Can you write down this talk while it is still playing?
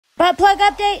Butt plug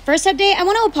update. First update, I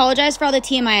want to apologize for all the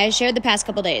TMI I shared the past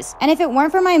couple days. And if it weren't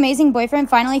for my amazing boyfriend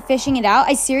finally fishing it out,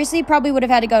 I seriously probably would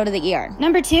have had to go to the ER.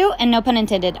 Number 2, and no pun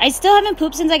intended, I still haven't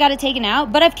pooped since I got it taken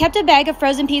out, but I've kept a bag of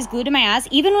frozen peas glued to my ass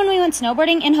even when we went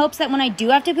snowboarding in hopes that when I do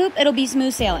have to poop, it'll be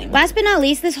smooth sailing. Last but not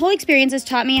least, this whole experience has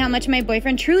taught me how much my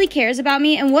boyfriend truly cares about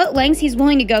me and what lengths he's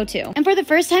willing to go to. And for the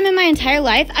first time in my entire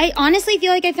life, I honestly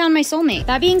feel like I found my soulmate.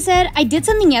 That being said, I did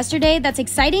something yesterday that's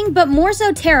exciting, but more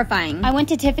so terrifying. I went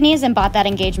to Tiffany's and bought that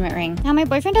engagement ring. Now, my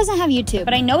boyfriend doesn't have YouTube,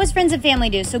 but I know his friends and family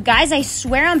do. So guys, I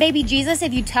swear on baby Jesus,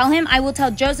 if you tell him, I will tell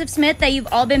Joseph Smith that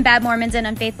you've all been bad Mormons and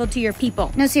unfaithful to your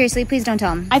people. No, seriously, please don't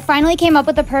tell him. I finally came up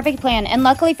with the perfect plan, and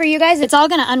luckily for you guys, it's all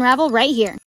gonna unravel right here.